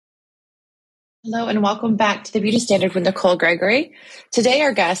Hello and welcome back to the Beauty Standard with Nicole Gregory. Today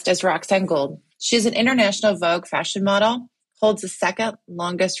our guest is Roxanne Gould. She is an international Vogue fashion model, holds the second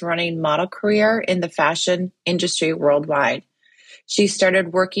longest running model career in the fashion industry worldwide. She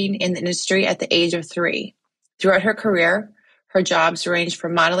started working in the industry at the age of 3. Throughout her career, her jobs ranged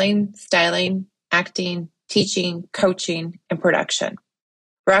from modeling, styling, acting, teaching, coaching, and production.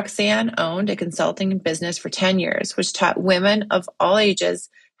 Roxanne owned a consulting business for 10 years, which taught women of all ages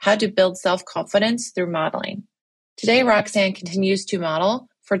how to build self-confidence through modeling. Today, Roxanne continues to model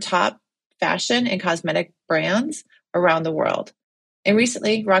for top fashion and cosmetic brands around the world. And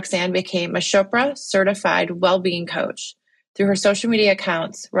recently, Roxanne became a Chopra certified well-being coach. Through her social media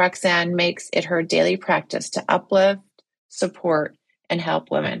accounts, Roxanne makes it her daily practice to uplift, support, and help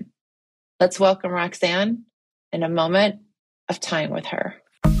women. Let's welcome Roxanne in a moment of time with her.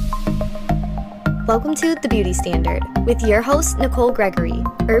 Welcome to The Beauty Standard with your host, Nicole Gregory,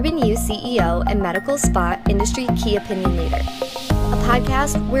 Urban Youth CEO and Medical Spa Industry Key Opinion Leader. A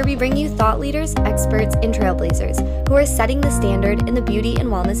podcast where we bring you thought leaders, experts, and trailblazers who are setting the standard in the beauty and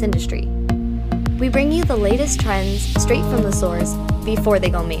wellness industry. We bring you the latest trends straight from the source before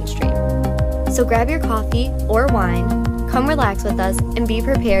they go mainstream. So grab your coffee or wine, come relax with us, and be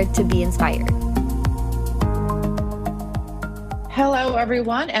prepared to be inspired. Hello,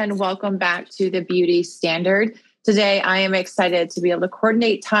 everyone, and welcome back to the Beauty Standard. Today, I am excited to be able to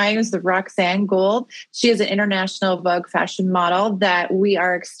coordinate times with Roxanne Gould. She is an international Vogue fashion model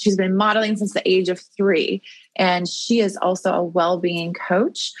she's been modeling since the age of 3. And she is also a well-being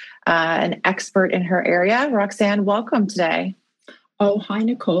coach, an expert in her area. Roxanne, welcome today. Oh, hi,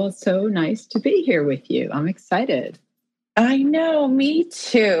 Nicole. It's so nice to be here with you. I'm excited. I know, me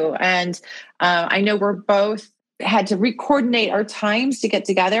too. And I know we're both had to re-coordinate our times to get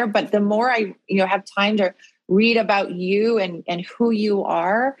together. But the more I have time to read about you and who you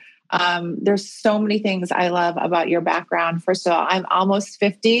are, there's so many things I love about your background. First of all, I'm almost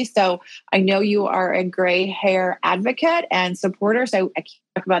 50, so I know you are a gray hair advocate and supporter. So I can't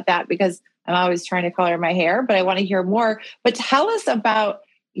talk about that because I'm always trying to color my hair, but I want to hear more. But tell us about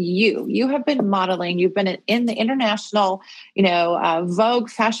you. You have been modeling. You've been in the international, Vogue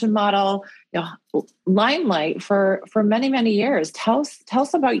fashion model, limelight for many, many years. Tell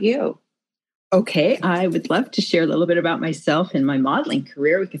us about you. Okay, I would love to share a little bit about myself and my modeling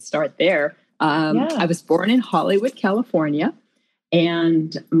career. We could start there. I was born in Hollywood, California,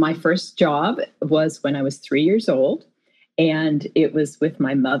 and my first job was when I was 3 years old. And it was with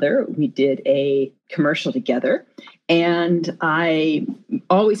my mother. We did a commercial together. And I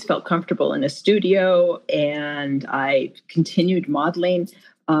always felt comfortable in a studio. And I continued modeling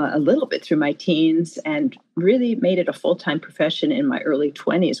a little bit through my teens and really made it a full-time profession in my early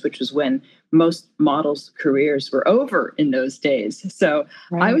 20s, which was when most models' careers were over in those days. So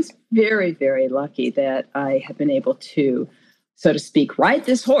right. I was very, very lucky that I had been able to, so to speak, ride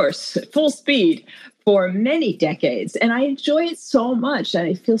this horse at full speed for many decades. And I enjoy it so much. And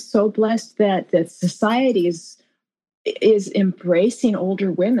I feel so blessed that society is embracing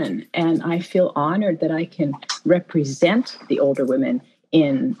older women. And I feel honored that I can represent the older women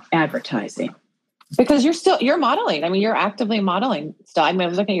in advertising. Because you're modeling. I mean, you're actively modeling still. I mean, I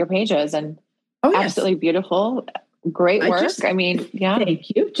was looking at your pages and absolutely beautiful. Great work.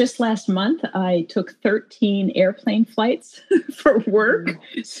 Thank you. Just last month, I took 13 airplane flights for work.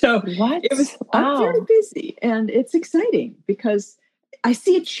 So I'm very busy, and it's exciting because I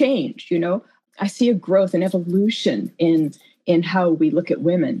see a change, I see a growth and evolution in how we look at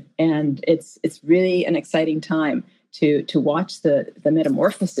women. And it's really an exciting time to watch the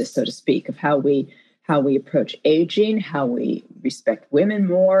metamorphosis, so to speak, of how we approach aging, how we respect women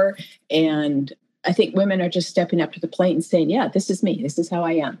more. And I think women are just stepping up to the plate and saying, yeah, this is me. This is how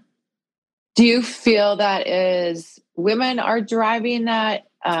I am. Do you feel that women are driving that?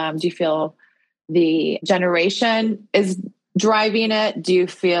 Do you feel the generation is driving it? Do you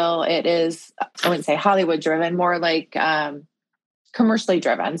feel it is, I wouldn't say Hollywood driven, more like commercially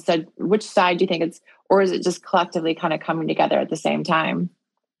driven? So which side do you think or is it just collectively kind of coming together at the same time?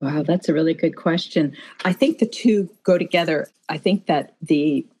 Wow, that's a really good question. I think the two go together. I think that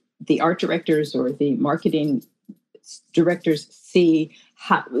the art directors or the marketing directors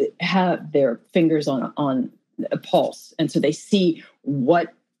have their fingers on a pulse. And so they see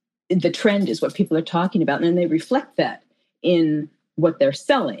what the trend is, what people are talking about. And then they reflect that in what they're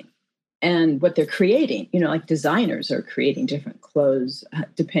selling and what they're creating. Like designers are creating different clothes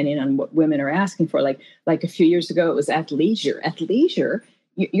depending on what women are asking for. Like a few years ago, it was athleisure. Athleisure,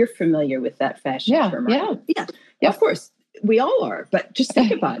 you're familiar with that fashion term, right? Yeah, of course. We all are, but just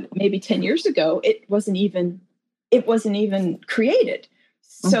think about it. Maybe 10 years ago, it wasn't even created.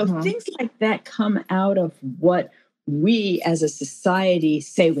 So things like that come out of what we as a society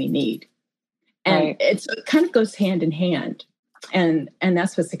say we need. And it kind of goes hand in hand. And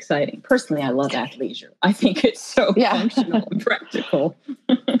that's what's exciting. Personally, I love athleisure. I think it's so functional and practical.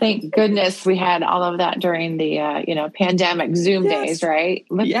 Thank goodness we had all of that during the pandemic Zoom days, right?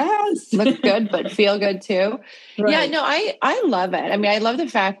 Look good, but feel good too. Right. Yeah, no, I love it. I mean, I love the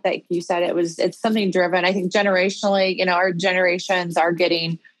fact that you said it's something driven. I think generationally, our generations are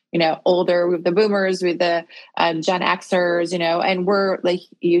getting older. We have the boomers, with the Gen Xers, and we're, like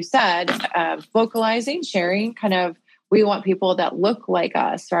you said, vocalizing, sharing kind of. We want people that look like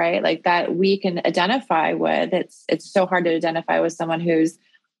us, right? Like that we can identify with. It's so hard to identify with someone who's,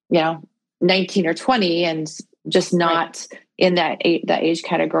 19 or 20 and just not in that age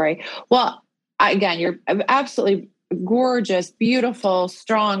category. Well, again, you're absolutely gorgeous, beautiful,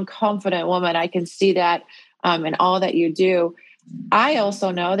 strong, confident woman. I can see that in all that you do. I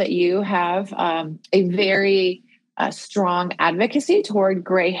also know that you have a very strong advocacy toward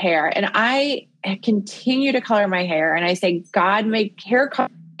gray hair. And I continue to color my hair. And I say, God, make hair color.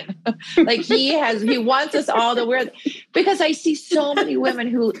 Like he wants us all to wear, because I see so many women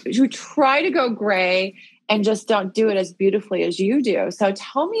who try to go gray and just don't do it as beautifully as you do. So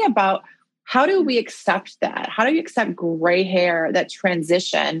tell me about, how do we accept that? How do you accept gray hair, that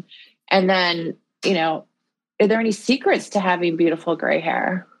transition? And then, are there any secrets to having beautiful gray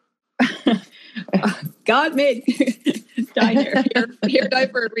hair? God made hair dye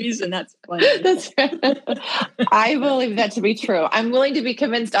for a reason. That's funny. That's right. I believe that to be true. I'm willing to be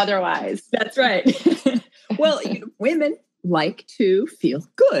convinced otherwise. That's right. Well, women like to feel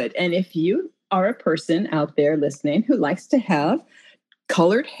good. And if you are a person out there listening who likes to have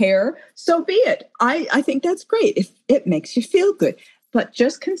colored hair, so be it. I think that's great if it makes you feel good. But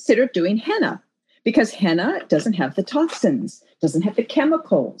just consider doing henna, because henna doesn't have the toxins, doesn't have the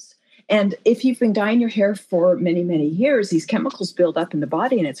chemicals. And if you've been dyeing your hair for many, many years, these chemicals build up in the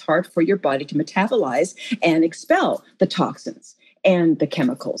body, and it's hard for your body to metabolize and expel the toxins and the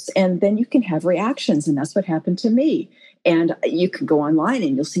chemicals. And then you can have reactions. And that's what happened to me. And you can go online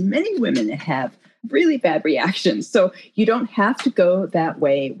and you'll see many women that have really bad reactions. So you don't have to go that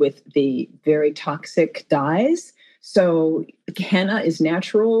way with the very toxic dyes. So henna is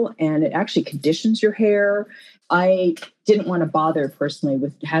natural and it actually conditions your hair. I didn't want to bother personally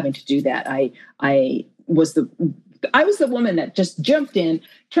with having to do that. I was the woman that just jumped in,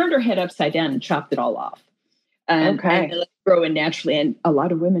 turned her head upside down, and chopped it all off. And let it grow in naturally. And a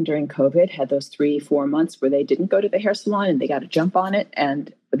lot of women during COVID had those 3-4 months where they didn't go to the hair salon and they got a jump on it.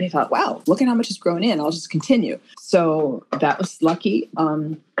 And they thought, wow, look at how much is grown in. I'll just continue. So that was lucky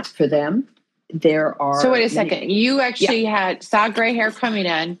for them. There are. So wait a second. You actually saw gray hair coming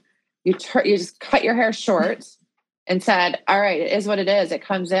in. You just cut your hair short and said, all right, it is what it is. It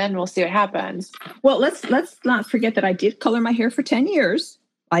comes in. We'll see what happens. Well, let's not forget that I did color my hair for 10 years.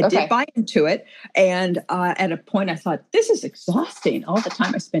 I did buy into it. And at a point I thought, this is exhausting. All the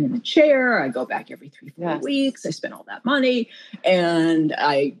time I spend in the chair. I go back every 3-4 weeks. I spend all that money. And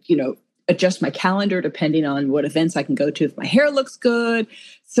I, adjust my calendar depending on what events I can go to if my hair looks good.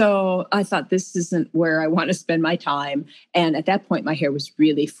 So I thought, this isn't where I want to spend my time. And at that point, my hair was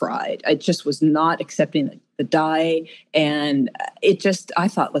really fried. I just was not accepting the dye. And it just, I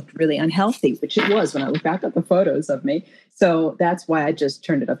thought, looked really unhealthy, which it was when I look back at the photos of me. So that's why I just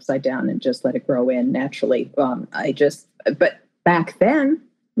turned it upside down and just let it grow in naturally. But back then,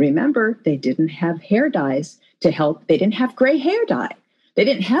 remember, they didn't have hair dyes to help. They didn't have gray hair dye. They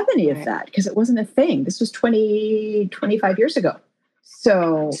didn't have any of that because it wasn't a thing. This was 25 years ago.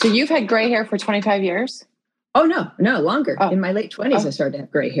 So you've had gray hair for 25 years? Oh, no, longer. Oh. In my late 20s, I started to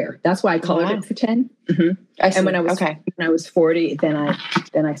have gray hair. That's why I colored it for 10. Mm-hmm. And when I was 40, then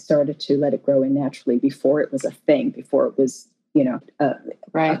I started to let it grow in naturally before it was a thing, before it was,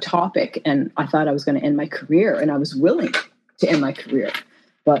 a topic. And I thought I was going to end my career, and I was willing to end my career.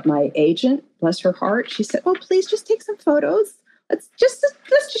 But my agent, bless her heart, she said, "Oh, please just take some photos. Let's just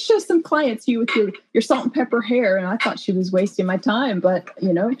show some clients you with your salt and pepper hair." And I thought she was wasting my time, but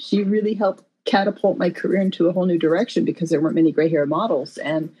she really helped catapult my career into a whole new direction because there weren't many gray hair models,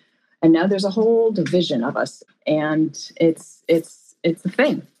 and now there's a whole division of us, and it's a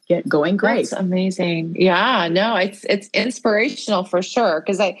thing. Get going gray. That's amazing. Yeah, no, it's inspirational for sure,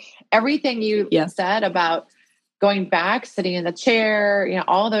 because everything you said about going back, sitting in the chair,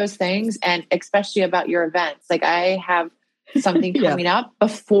 all those things, and especially about your events. Like, I have something coming up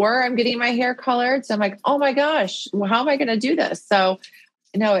before I'm getting my hair colored. So I'm like, oh my gosh, how am I going to do this? So,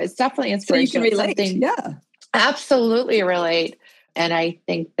 it's definitely inspirational. So you can relate. Absolutely relate. And I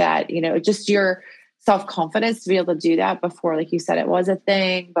think that, just your self-confidence to be able to do that before, like you said, it was a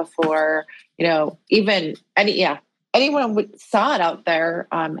thing, before, even anyone saw it out there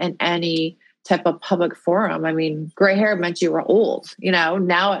in any type of public forum. I mean, gray hair meant you were old,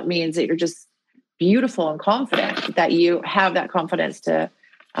 now it means that you're just beautiful and confident, that you have that confidence to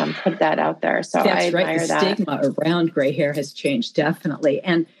put that out there. So that's I admire right. The that. stigma around gray hair has changed, definitely.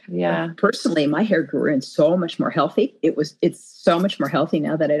 And personally, my hair grew in so much more healthy. It's so much more healthy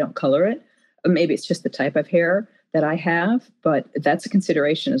now that I don't color it. Maybe it's just the type of hair that I have, but that's a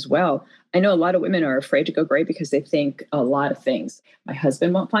consideration as well. I know a lot of women are afraid to go gray because they think a lot of things. My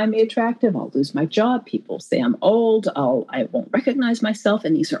husband won't find me attractive. I'll lose my job. People say I'm old. I won't recognize myself.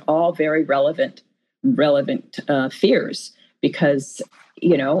 And these are all very relevant fears, because,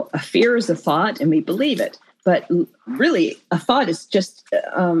 a fear is a thought and we believe it. But really, a thought is just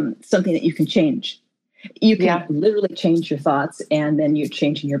something that you can change. You can literally change your thoughts, and then you're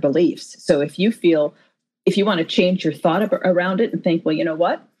changing your beliefs. So if you want to change your thought around it and think, well, you know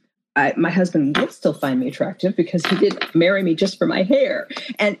what? My husband will still find me attractive because he didn't marry me just for my hair.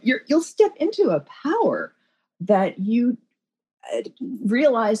 And you'll step into a power that you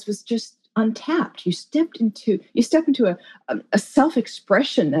realized was just untapped. You step into a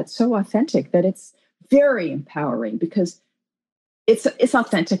self-expression that's so authentic that it's very empowering, because it's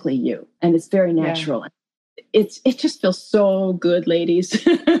authentically you, and it's very natural. It just feels so good, ladies.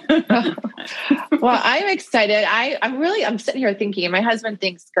 Well, I'm excited. I'm sitting here thinking, and my husband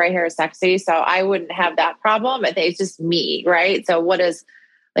thinks gray hair is sexy, so I wouldn't have that problem. I think it's just me, right? So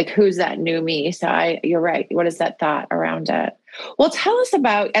who's that new me? So you're right. What is that thought around it? Well, tell us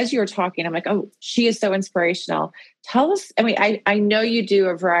about, as you were talking, I'm like, oh, she is so inspirational. Tell us, I know you do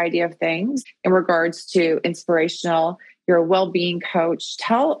a variety of things in regards to inspirational. You're a well-being coach.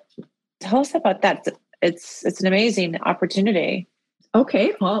 Tell us about that. It's an amazing opportunity.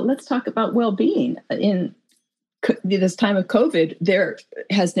 Okay, well, let's talk about well-being. In this time of COVID, there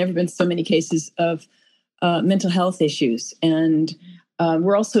has never been so many cases of mental health issues. And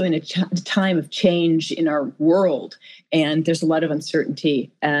we're also in a time of change in our world, and there's a lot of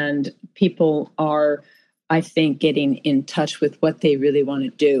uncertainty, and people are, I think, getting in touch with what they really want to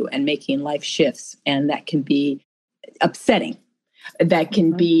do and making life shifts. And that can be upsetting. That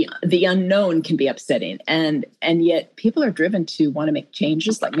can be, the unknown can be upsetting. And yet people are driven to want to make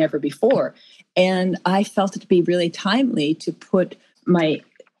changes like never before. And I felt it to be really timely to put my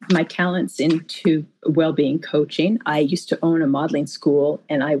talents into well-being coaching. I used to own a modeling school,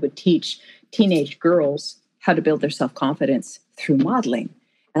 and I would teach teenage girls how to build their self-confidence through modeling.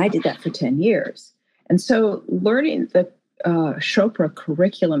 And I did that for 10 years. And so learning the Chopra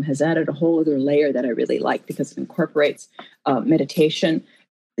curriculum has added a whole other layer that I really like, because it incorporates meditation,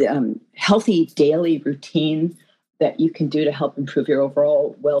 healthy daily routine that you can do to help improve your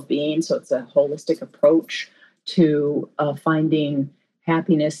overall well-being. So it's a holistic approach to finding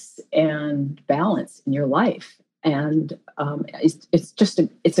happiness and balance in your life. And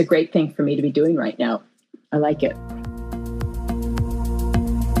it's a great thing for me to be doing right now. I like it.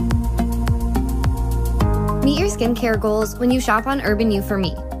 Meet your skincare goals when you shop on Urban You for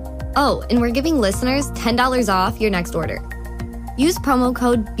Me. Oh, and we're giving listeners $10 off your next order. Use promo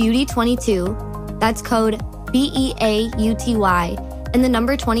code BEAUTY22, that's code BEAUTY, and the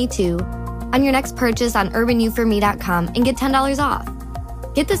number 22, on your next purchase on urbanyouforme.com and get $10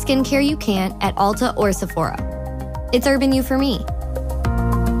 off. Get the skincare you can't at Ulta or Sephora. It's Urban You for Me.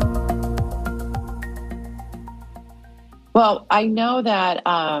 Well, I know that,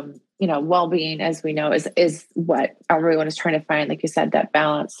 well-being, as we know, is what everyone is trying to find. Like you said, that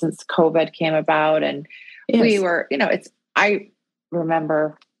balance since COVID came about. And we were, I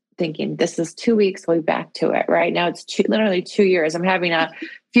remember thinking, this is 2 weeks, we'll be back to it. Right now, it's literally 2 years. I'm having a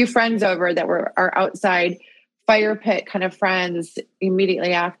few friends over that are outside fire pit kind of friends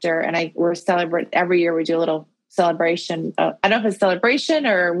immediately after. And we're celebrate every year. We do a little celebration. I don't know if it's celebration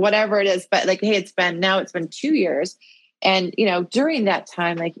or whatever it is, but hey, it's been 2 years. And, during that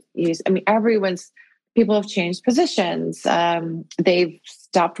time, people have changed positions. They've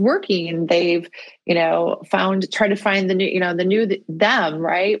stopped working. They've, tried to find the new them,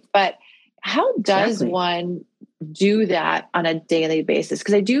 right? But how does one do that on a daily basis?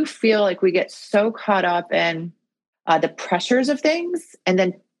 Because I do feel like we get so caught up in the pressures of things, and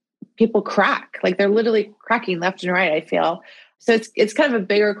then people crack, they're literally cracking left and right, I feel. So it's kind of a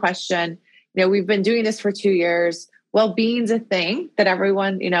bigger question. We've been doing this for 2 years. Well-being's a thing that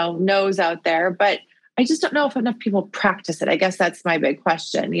everyone, knows out there, but I just don't know if enough people practice it. I guess that's my big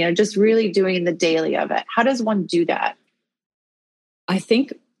question, just really doing the daily of it. How does one do that? I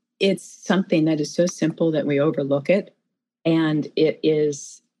think it's something that is so simple that we overlook it. And it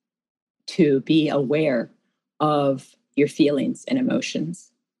is to be aware of your feelings and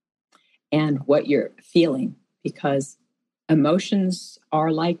emotions and what you're feeling, because emotions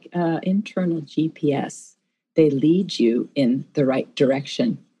are like internal GPS. They lead you in the right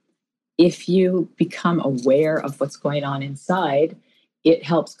direction. If you become aware of what's going on inside, it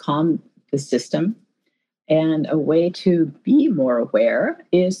helps calm the system. And a way to be more aware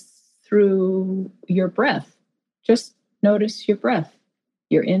is through your breath. Just notice your breath,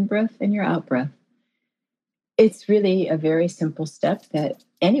 your in-breath and your out-breath. It's really a very simple step that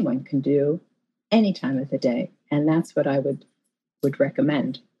anyone can do any time of the day. And that's what I would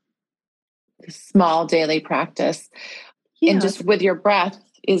recommend. Small daily practice. Yeah. And just with your breath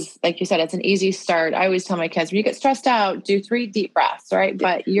is, like you said, it's an easy start. I always tell my kids, when you get stressed out, do 3 deep breaths, right?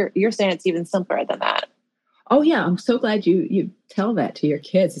 But you're saying it's even simpler than that. Oh, yeah. I'm so glad you tell that to your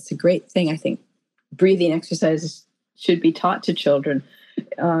kids. It's a great thing. I think breathing exercises should be taught to children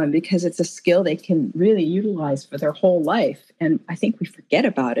because it's a skill they can really utilize for their whole life. And I think we forget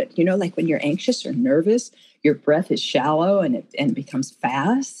about it. You know, like when you're anxious or nervous, your breath is shallow and it becomes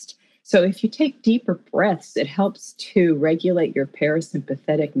fast. So if you take deeper breaths, it helps to regulate your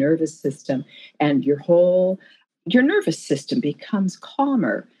parasympathetic nervous system, and your nervous system becomes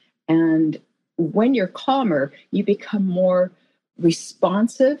calmer. And when you're calmer, you become more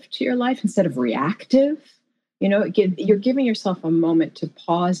responsive to your life instead of reactive. You know, you're giving yourself a moment to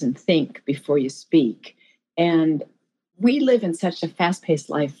pause and think before you speak. And we live in such a fast-paced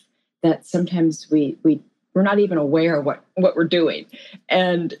life that sometimes we're not even aware of what we're doing.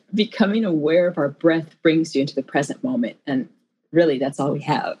 And becoming aware of our breath brings you into the present moment. And really, that's all we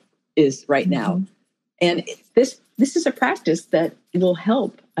have is right now. And this is a practice that will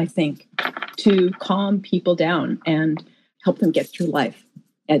help, I think, to calm people down and help them get through life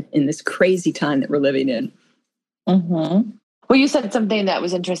in this crazy time that we're living in. Mm-hmm. Well, you said something that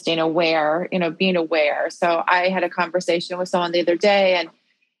was interesting, being aware. So I had a conversation with someone the other day, and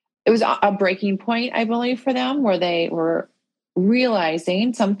it was a breaking point, I believe, for them, where they were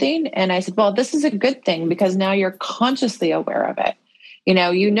realizing something. And I said, well, this is a good thing because now you're consciously aware of it.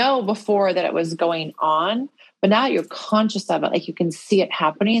 You know before that it was going on, but now you're conscious of it. Like you can see it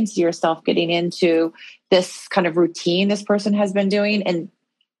happening and see yourself getting into this kind of routine this person has been doing. And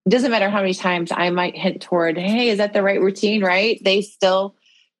it doesn't matter how many times I might hint toward, hey, is that the right routine, right? They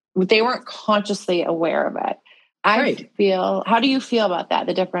weren't consciously aware of it. How do you feel about that?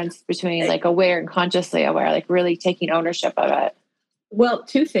 The difference between like aware and consciously aware, like really taking ownership of it? Well,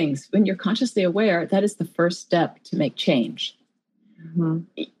 2 things. When you're consciously aware, that is the first step to make change.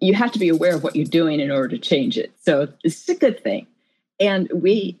 Mm-hmm. You have to be aware of what you're doing in order to change it. So this is a good thing. And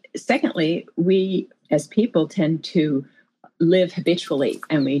secondly, we as people tend to live habitually,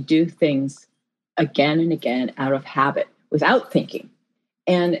 and we do things again and again out of habit without thinking.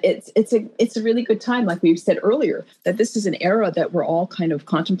 And it's a really good time, like we said earlier, that this is an era that we're all kind of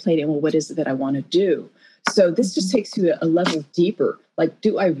contemplating, well, what is it that I want to do? So this just takes you a level deeper. Like,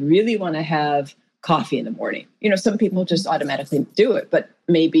 do I really want to have coffee in the morning? Some people just automatically do it, but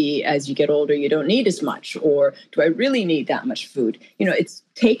maybe as you get older, you don't need as much. Or do I really need that much food? It's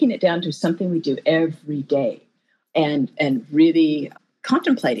taking it down to something we do every day and really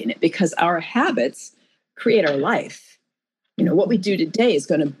contemplating it, because our habits create our life. What we do today is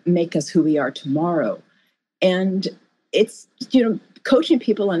going to make us who we are tomorrow. And it's, coaching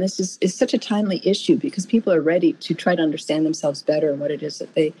people on this is such a timely issue because people are ready to try to understand themselves better and what it is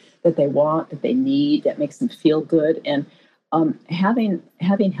that they want, that they need, that makes them feel good. And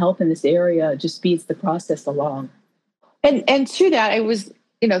having help in this area just speeds the process along. And to that, I was,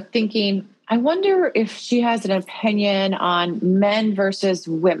 thinking, I wonder if she has an opinion on men versus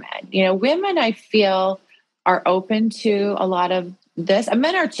women. Women, I feel, are open to a lot of this. And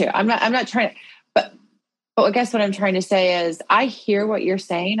men are too. I'm not trying to, but I guess what I'm trying to say is I hear what you're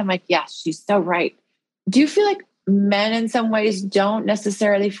saying. I'm like, yes, she's so right. Do you feel like men in some ways don't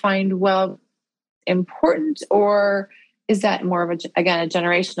necessarily find important, or is that more of a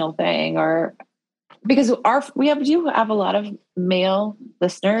generational thing? Or because we do have a lot of male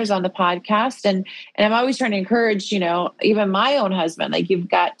listeners on the podcast, and I'm always trying to encourage, even my own husband, like you've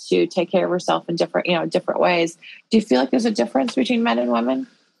got to take care of yourself in different ways. Do you feel like there's a difference between men and women?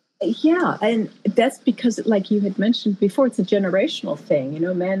 Yeah, and that's because, like you had mentioned before, it's a generational thing.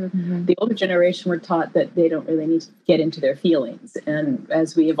 Men, the older generation were taught that they don't really need to get into their feelings. And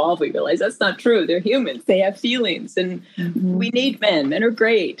as we evolve, we realize that's not true. They're humans. They have feelings, and we need men. Men are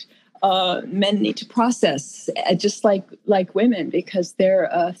great. Men need to process just like women, because they're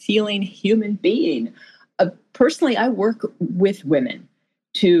a feeling human being. Personally, I work with women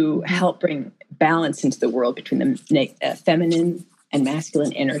to help bring balance into the world between the feminine and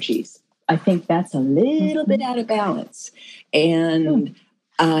masculine energies. I think that's a little bit out of balance. And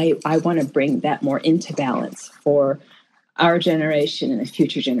I want to bring that more into balance for our generation and the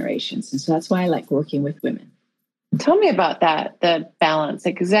future generations. And so that's why I like working with women. Tell me about that, the balance.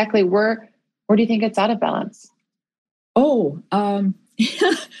 Like exactly where do you think it's out of balance? Oh,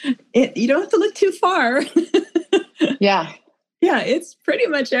 you don't have to look too far. Yeah. Yeah, it's pretty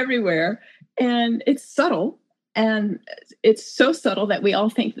much everywhere. And it's subtle. And it's so subtle that we all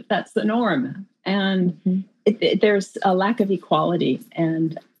think that that's the norm. And there's a lack of equality.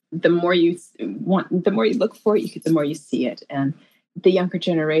 And the more you look for it, the more you see it. And the younger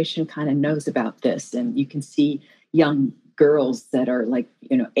generation kind of knows about this. And you can see young girls that are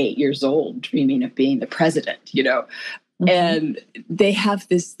 8 years old dreaming of being the president, and they have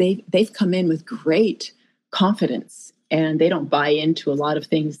this, they've come in with great confidence, and they don't buy into a lot of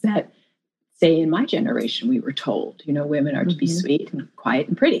things that, say, in my generation, we were told, women are to be sweet and quiet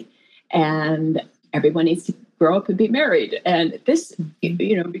and pretty, and everyone needs to grow up and be married. And this,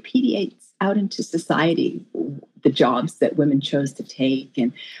 repudiates out into society the jobs that women chose to take.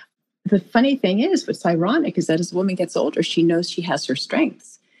 And the funny thing is, what's ironic is that as a woman gets older, she knows she has her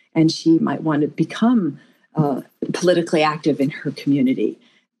strengths, and she might want to become politically active in her community.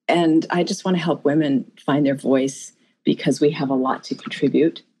 And I just want to help women find their voice, because we have a lot to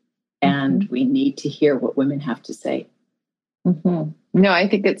contribute, and we need to hear what women have to say. No, I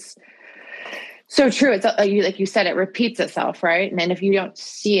think it's so true. It's like you said, it repeats itself, right? And then if you don't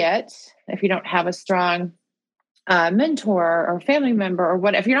see it, if you don't have a strong mentor or family member or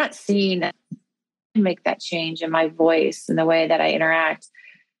what, if you're not seeing it, make that change in my voice and the way that I interact,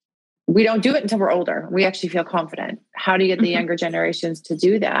 we don't do it until we're older. We actually feel confident. How do you get the younger generations to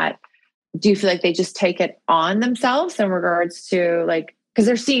do that? Do you feel like they just take it on themselves in regards to because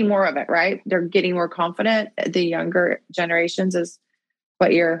they're seeing more of it, right? They're getting more confident. The younger generations is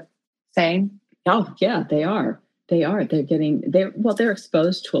what you're saying? Oh, yeah, they are. They're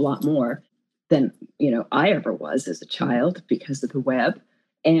exposed to a lot more than, I ever was as a child because of the web.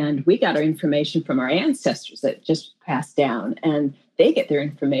 And we got our information from our ancestors that just passed down, and they get their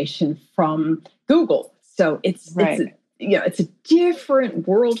information from Google. So it's a different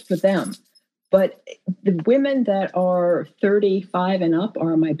world for them. But the women that are 35 and up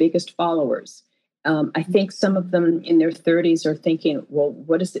are my biggest followers. I think some of them in their 30s are thinking, well,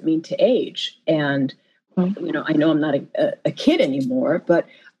 what does it mean to age? And, I know I'm not a kid anymore, but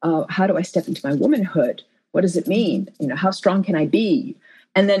how do I step into my womanhood? What does it mean? How strong can I be?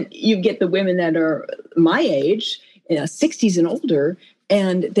 And then you get the women that are my age, 60s and older,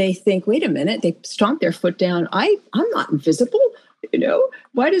 and they think, wait a minute, they stomp their foot down. I'm not invisible.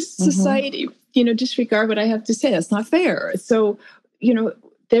 Why does society, disregard what I have to say? That's not fair. So,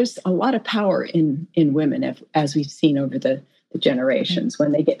 there's a lot of power in women, as we've seen over the generations,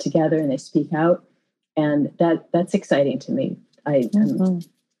 when they get together and they speak out. And that's exciting to me.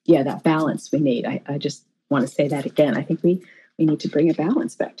 That balance we need. I just want to say that again. I think we need to bring a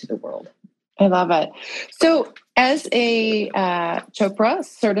balance back to the world. I love it. So as a Chopra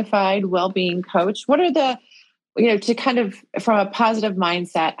certified well-being coach, what are the, to kind of from a positive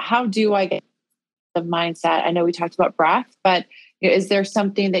mindset, how do I get the mindset? I know we talked about breath, but is there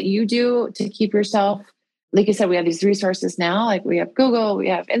something that you do to keep yourself, like you said, we have these resources now, like we have Google, we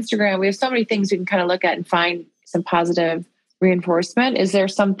have Instagram, we have so many things we can kind of look at and find some positive reinforcement. Is there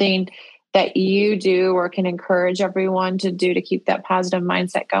something that you do or can encourage everyone to do to keep that positive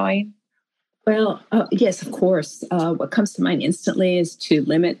mindset going? Well, yes, of course. What comes to mind instantly is to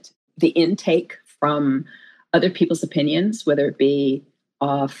limit the intake from other people's opinions, whether it be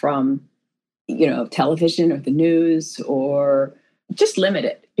from, television or the news, or just limit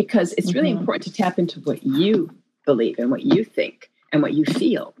it, because it's really important to tap into what you believe and what you think and what you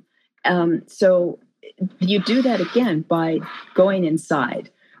feel. So you do that again by going inside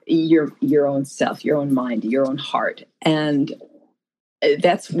your own self, your own mind, your own heart. And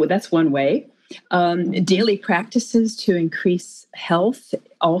that's one way. Daily practices to increase health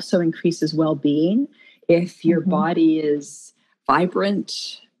also increases well-being. If your body is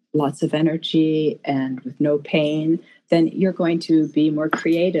vibrant, lots of energy, and with no pain, then you're going to be more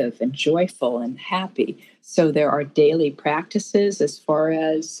creative and joyful and happy. So there are daily practices as far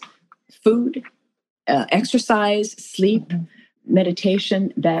as food, exercise, sleep,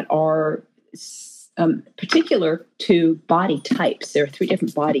 meditation that are particular to body types. There are 3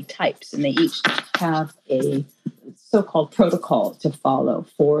 different body types, and they each have a so-called protocol to follow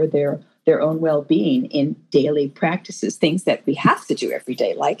for their own well-being in daily practices, things that we have to do every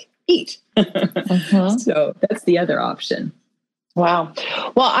day, like eat. So that's the other option. Wow.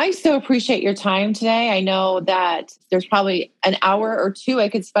 Well, I so appreciate your time today. I know that there's probably an hour or two I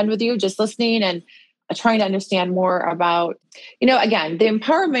could spend with you just listening and trying to understand more about, again, the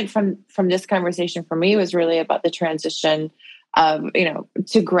empowerment from this conversation for me was really about the transition of,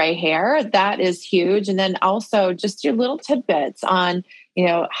 to gray hair. That is huge. And then also just your little tidbits on,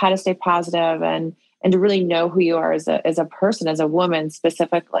 how to stay positive and to really know who you are as a person, as a woman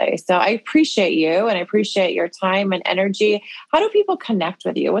specifically. So I appreciate you and I appreciate your time and energy. How do people connect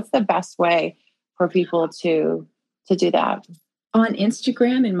with you? What's the best way for people to do that? On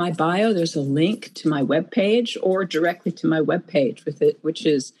Instagram, in my bio, there's a link to my webpage or directly to my webpage with it, which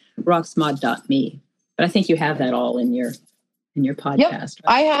is roxmod.me. But I think you have that all in your podcast. Yep, right?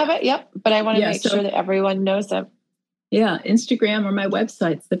 I have it. Yep. But I want to make sure that everyone knows it. Yeah, Instagram or my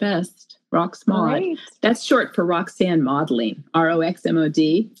website's the best. Roxmod. Right. That's short for Roxanne Modeling.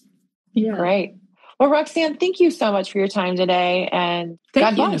 ROXMOD. Yeah. Great. Well, Roxanne, thank you so much for your time today, and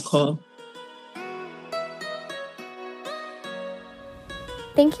thank you, bless. Nicole.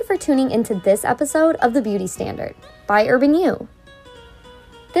 Thank you for tuning into this episode of The Beauty Standard by Urban You.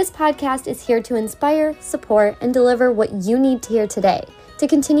 This podcast is here to inspire, support, and deliver what you need to hear today to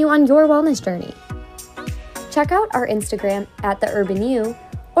continue on your wellness journey. Check out our Instagram at The Urban You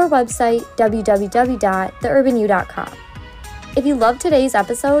or website www.theurbanu.com. If you loved today's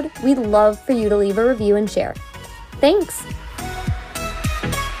episode, we'd love for you to leave a review and share. Thanks!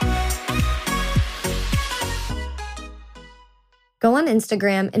 Go on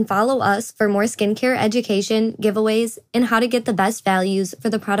Instagram and follow us for more skincare education, giveaways, and how to get the best values for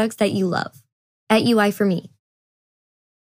the products that you love. @UI4Me.